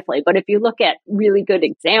very lively. But if you look at really good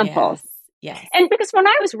examples, and because when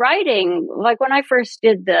I was writing, like when I first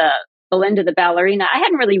did the Belinda the Ballerina, I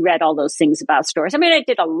hadn't really read all those things about stories. I mean, I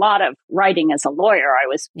did a lot of writing as a lawyer. I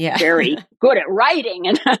was very good at writing.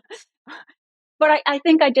 But I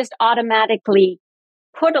think I just automatically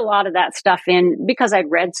put a lot of that stuff in because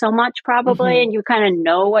I'd read so much probably, and you kind of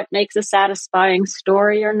know what makes a satisfying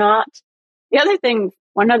story or not.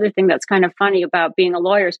 One other thing that's kind of funny about being a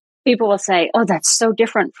lawyer is people will say, oh, that's so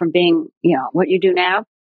different from being, what you do now.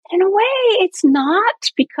 In a way, it's not,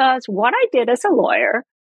 because what I did as a lawyer,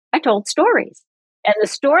 I told stories. And the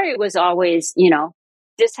story was always,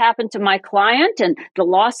 this happened to my client and the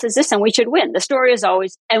law says this and we should win. The story is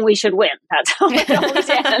always, and we should win. That's how it always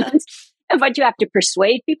ends. But you have to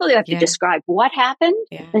persuade people. You have to describe what happened.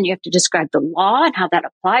 Then you have to describe the law and how that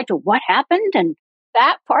applied to what happened. And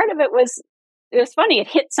that part of it was funny. It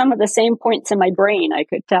hit some of the same points in my brain, I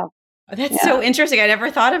could tell. Oh, that's so interesting. I never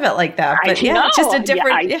thought of it like that. But just a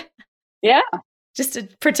different, just a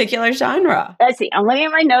particular genre. Let's see. I'm looking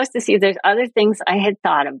at my notes to see if there's other things I had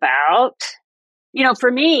thought about. For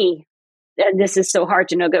me, and this is so hard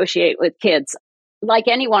to negotiate with kids. Like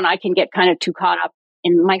anyone, I can get kind of too caught up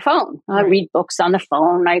in my phone. I read books on the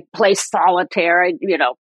phone. I play solitaire. I,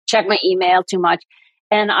 check my email too much.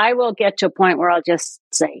 And I will get to a point where I'll just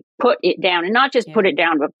say, put it down, and not just put it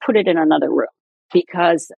down, but put it in another room,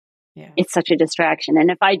 because it's such a distraction.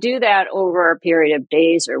 And if I do that over a period of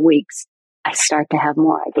days or weeks, I start to have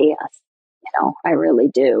more ideas. I really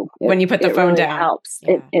do. When you put the phone really down. Helps.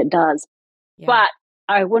 It does. Yeah. But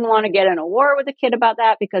I wouldn't want to get in a war with a kid about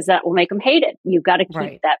that, because that will make them hate it. You've got to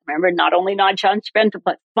keep that. Remember, not only non-judgmental,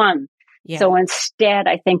 but fun. Yeah. So instead,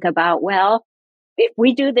 I think about, well, if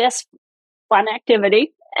we do this fun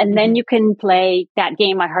activity, and then you can play that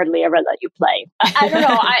game I hardly ever let you play. I don't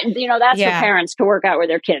know. That's for parents to work out with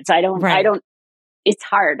their kids. I don't, it's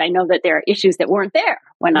hard. I know that there are issues that weren't there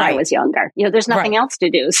when I was younger. There's nothing else to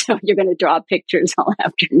do. So you're going to draw pictures all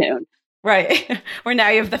afternoon. Right. Or now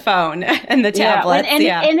you have the phone and the tablets. And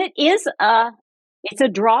it is it's a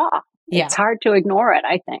draw. It's hard to ignore it,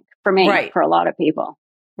 I think. for me, Right. for a lot of people.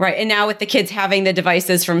 Right. And now with the kids having the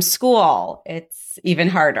devices from school, it's even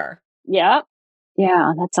harder. Yeah.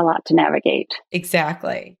 Yeah. That's a lot to navigate.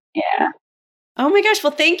 Exactly. Yeah. Oh my gosh.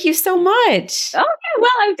 Well, thank you so much. Okay. Well,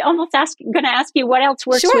 I was almost going to ask you what else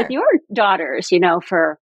works with your daughters,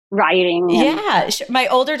 for writing. Yeah. My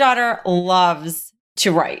older daughter loves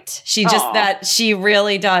to write. She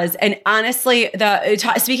really does. And honestly,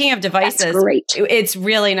 speaking of devices, it's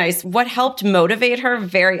really nice. What helped motivate her,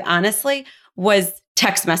 very honestly, was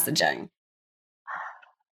text messaging.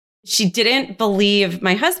 She didn't believe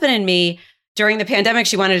my husband and me. During the pandemic,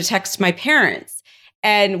 she wanted to text my parents,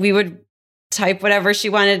 and we would type whatever she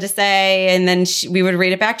wanted to say, and then we would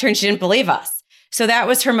read it back to her, and she didn't believe us. So that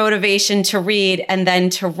was her motivation to read and then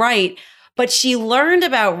to write. But she learned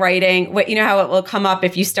about writing, how it will come up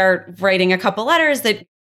if you start writing a couple letters that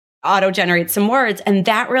auto-generate some words. And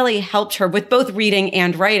that really helped her with both reading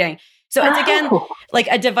and writing. So it's, again, like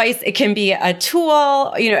a device. It can be a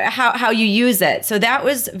tool, how you use it. So that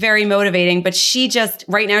was very motivating. But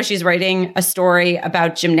right now she's writing a story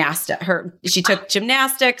about gymnastics. She took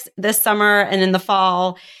gymnastics this summer and in the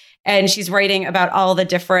fall, and she's writing about all the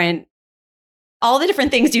different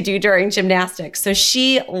things you do during gymnastics. So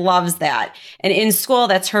she loves that. And in school,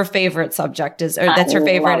 that's her favorite subject is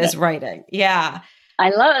writing. Yeah. I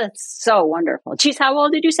love it. It's so wonderful. She's how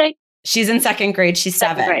old did you say? She's in second grade. She's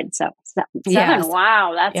seven. Grade, seven. Yes.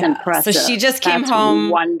 Wow, that's impressive. So she just came home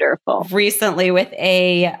wonderful recently with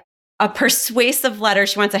a persuasive letter.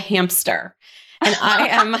 She wants a hamster. And I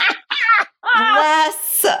am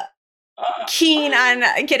less keen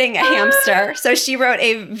on getting a hamster. So she wrote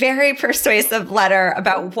a very persuasive letter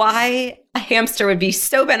about why a hamster would be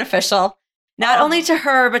so beneficial, not only to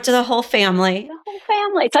her, but to the whole family. The whole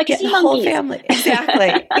family. It's like the whole family.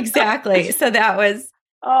 Exactly. Exactly. So that was,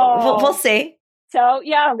 we'll see. So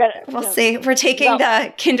yeah, we'll see. We're taking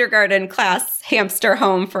the kindergarten class hamster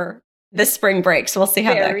home for the spring break. So we'll see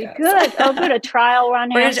how that goes. Very good. Oh, good. A trial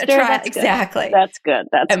run hamster. Exactly. That's good.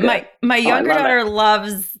 That's good. My younger daughter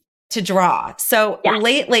loves to draw. So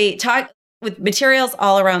lately, with materials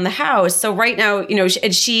all around the house. So right now,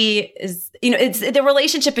 she is, it's the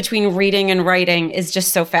relationship between reading and writing is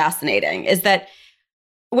just so fascinating. Is that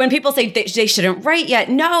when people say they shouldn't write yet,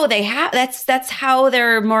 no, they have. That's how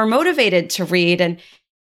they're more motivated to read. And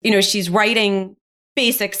she's writing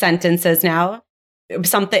basic sentences now.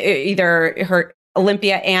 Something, either her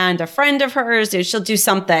Olympia and a friend of hers, she'll do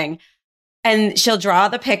something, and she'll draw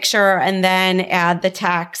the picture and then add the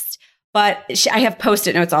text. But I have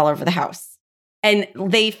Post-it notes all over the house, and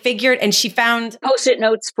they figured, and she found Post-it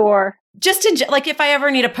notes for. Just if I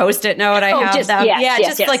ever need a Post-it note, I have them.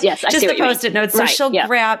 Just the Post-it notes. So she'll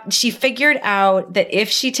grab, she figured out that if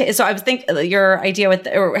she, so I was thinking your idea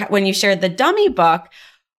when you shared the dummy book,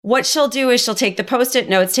 what she'll do is she'll take the Post-it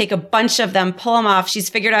notes, take a bunch of them, pull them off. She's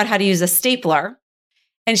figured out how to use a stapler,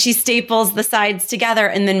 and she staples the sides together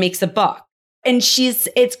and then makes a book. And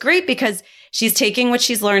it's great because she's taking what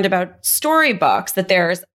she's learned about storybooks, that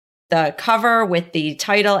there's the cover with the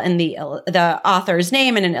title and the author's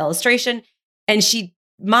name and an illustration. And she's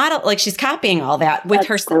copying all that with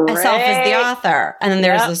herself as the author. And then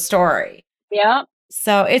there's the story. Yeah.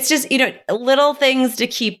 So it's just, little things to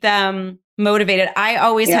keep them motivated. I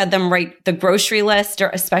always had them write the grocery list, or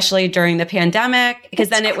especially during the pandemic, because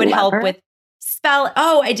then it would help with spell.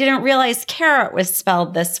 Oh, I didn't realize carrot was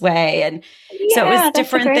spelled this way. And so it was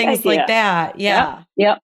different things like that. Yeah.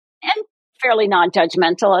 Yep. And fairly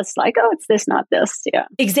non-judgmental. It's like, oh, it's this, not this. Yeah.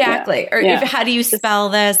 Exactly. Or how do you spell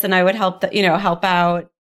this? And I would help out.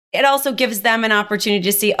 It also gives them an opportunity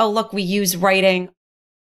to see, oh, look, we use writing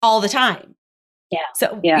all the time. Yeah.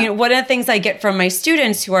 So, one of the things I get from my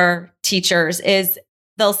students who are teachers is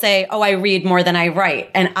they'll say, oh, I read more than I write.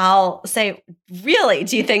 And I'll say, really?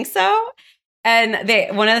 Do you think so? And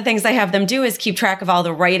one of the things I have them do is keep track of all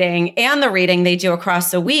the writing and the reading they do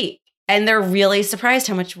across a week. And they're really surprised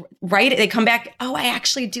how much writing they come back. Oh, I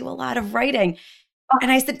actually do a lot of writing.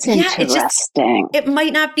 And I said, it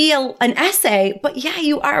might not be an essay, but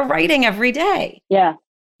you are writing every day. Yeah.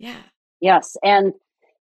 Yeah. Yes. And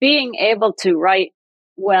being able to write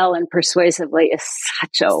well and persuasively is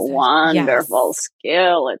such a wonderful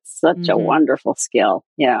skill. It's such a wonderful skill.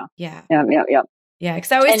 Yeah. Yeah. Yeah. Yeah.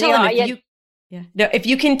 Because I always tell them, if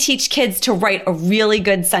you can teach kids to write a really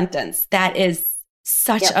good sentence, that is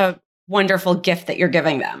such a wonderful gift that you're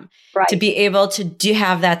giving them, to be able to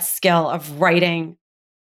have that skill of writing.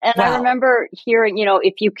 And I remember hearing,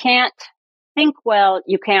 if you can't think well,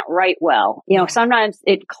 you can't write well. Sometimes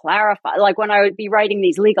it clarifies, like when I would be writing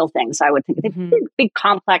these legal things, I would think big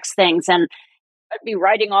complex things, and I'd be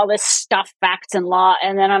writing all this stuff, facts and law.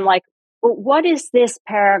 And then I'm like, well, what is this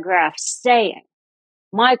paragraph saying?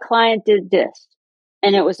 My client did this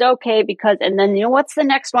and it was okay because, and then, what's the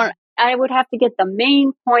next one? I would have to get the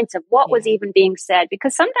main points of what was even being said,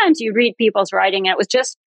 because sometimes you read people's writing and it was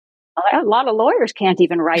just, a lot of lawyers can't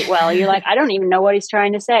even write well. You're like, I don't even know what he's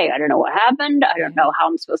trying to say. I don't know what happened. I don't know how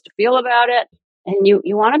I'm supposed to feel about it. And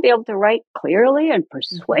you want to be able to write clearly and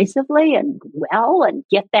persuasively and well and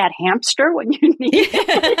get that hamster when you need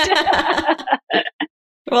it.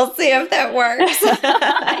 We'll see if that works.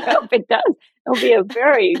 I hope it does. It'll be a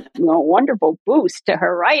very wonderful boost to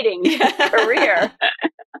her writing career.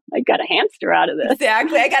 I got a hamster out of this.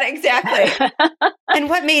 Exactly. And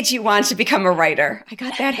what made you want to become a writer? I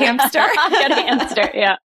got that hamster. I got a hamster,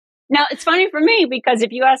 yeah. Now, it's funny for me because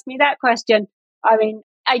if you ask me that question, I mean,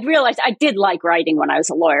 I realized I did like writing when I was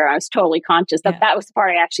a lawyer. I was totally conscious that that was the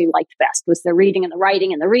part I actually liked best, was the reading and the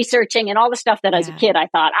writing and the researching and all the stuff that as a kid I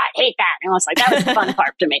thought, I hate that. And I was like, that was the fun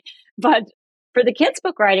part to me. But for the kids'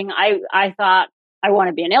 book writing, I thought, I want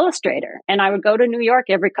to be an illustrator. And I would go to New York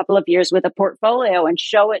every couple of years with a portfolio and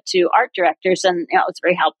show it to art directors. And it was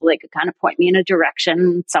very helpful. They could kind of point me in a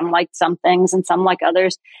direction. Some liked some things and some like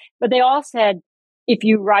others. But they all said, if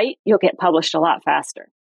you write, you'll get published a lot faster.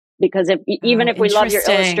 Because even if we love your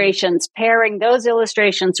illustrations, pairing those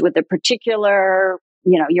illustrations with a particular,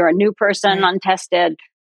 you're a new person, untested.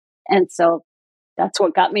 And so that's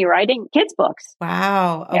what got me writing kids' books.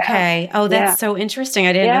 Wow. Okay. Yeah. Oh, that's so interesting.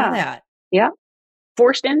 I didn't know that. Yeah.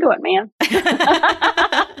 Forced into it, man.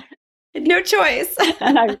 No choice.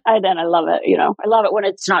 And I love it. I love it when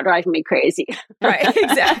it's not driving me crazy. Right.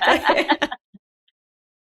 Exactly.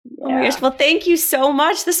 Oh my gosh. Well, thank you so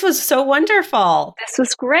much. This was so wonderful. This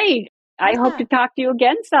was great. I hope to talk to you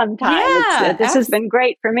again sometime. Yeah, this has been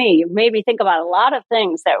great for me. You made me think about a lot of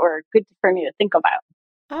things that were good for me to think about.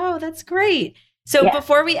 Oh, that's great. So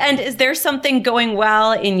before we end, is there something going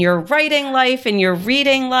well in your writing life, in your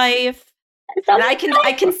reading life? And I can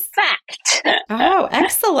fact. Oh,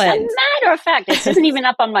 excellent. As a matter of fact, this isn't even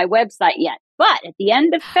up on my website yet. But at the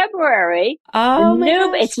end of February,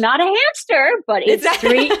 it's not a hamster, but it's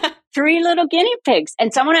three little guinea pigs.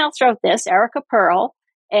 And someone else wrote this, Erica Pearl,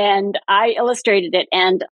 and I illustrated it.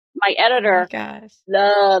 And my editor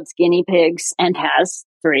loves guinea pigs and has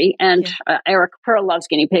 3. And Erica Pearl loves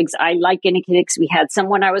guinea pigs. I like guinea pigs. We had some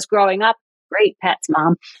when I was growing up. Great pets,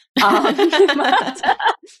 Mom.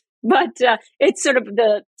 But it's sort of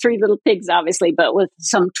the 3 little pigs, obviously, but with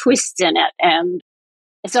some twists in it. And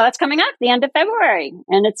so that's coming up at the end of February.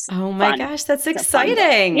 And it's my gosh, that's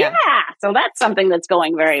exciting. Yeah. So that's something that's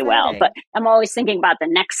going very well. But I'm always thinking about the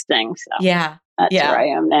next thing. So that's where I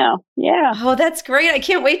am now. Yeah. Oh, that's great. I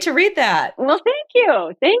can't wait to read that. Well, thank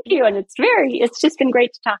you. Thank you. And it's just been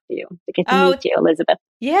great to talk to you, to get to meet you, Elizabeth.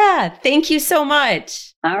 Yeah. Thank you so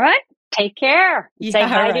much. All right. Take care. Say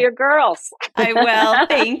hi to your girls. I will.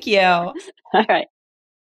 Thank you. All right.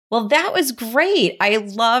 Well, that was great. I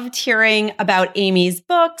loved hearing about Amy's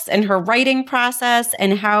books and her writing process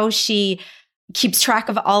and how she keeps track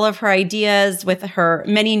of all of her ideas with her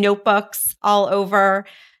many notebooks all over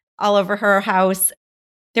her house.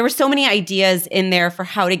 There were so many ideas in there for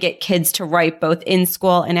how to get kids to write both in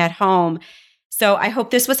school and at home. So I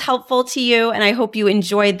hope this was helpful to you, and I hope you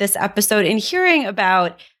enjoyed this episode and hearing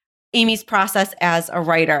about Amy's process as a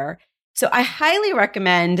writer. So I highly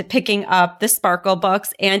recommend picking up the Sparkle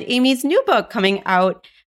books and Amy's new book coming out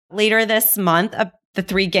later this month, The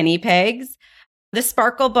 3 Guinea Pigs. The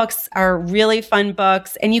Sparkle books are really fun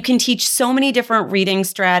books, and you can teach so many different reading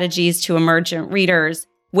strategies to emergent readers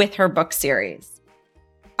with her book series.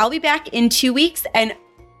 I'll be back in 2 weeks and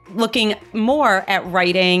looking more at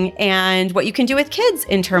writing and what you can do with kids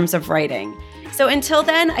in terms of writing. So until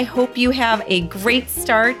then, I hope you have a great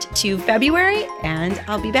start to February, and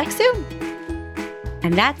I'll be back soon.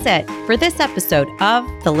 And that's it for this episode of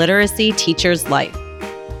The Literacy Teacher's Life.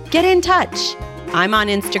 Get in touch. I'm on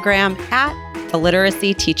Instagram at The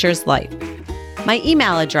Literacy Teacher's Life. My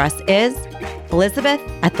email address is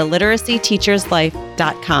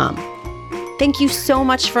elizabeth@theliteracyteacherslife.com. Thank you so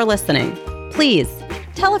much for listening. Please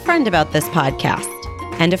tell a friend about this podcast.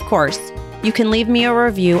 And of course, you can leave me a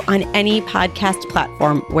review on any podcast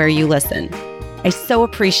platform where you listen. I so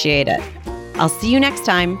appreciate it. I'll see you next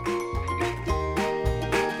time.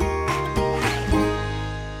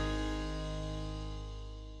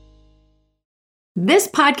 This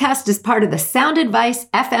podcast is part of the Sound Advice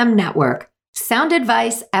FM network. Sound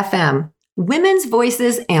Advice FM, women's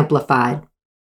voices amplified.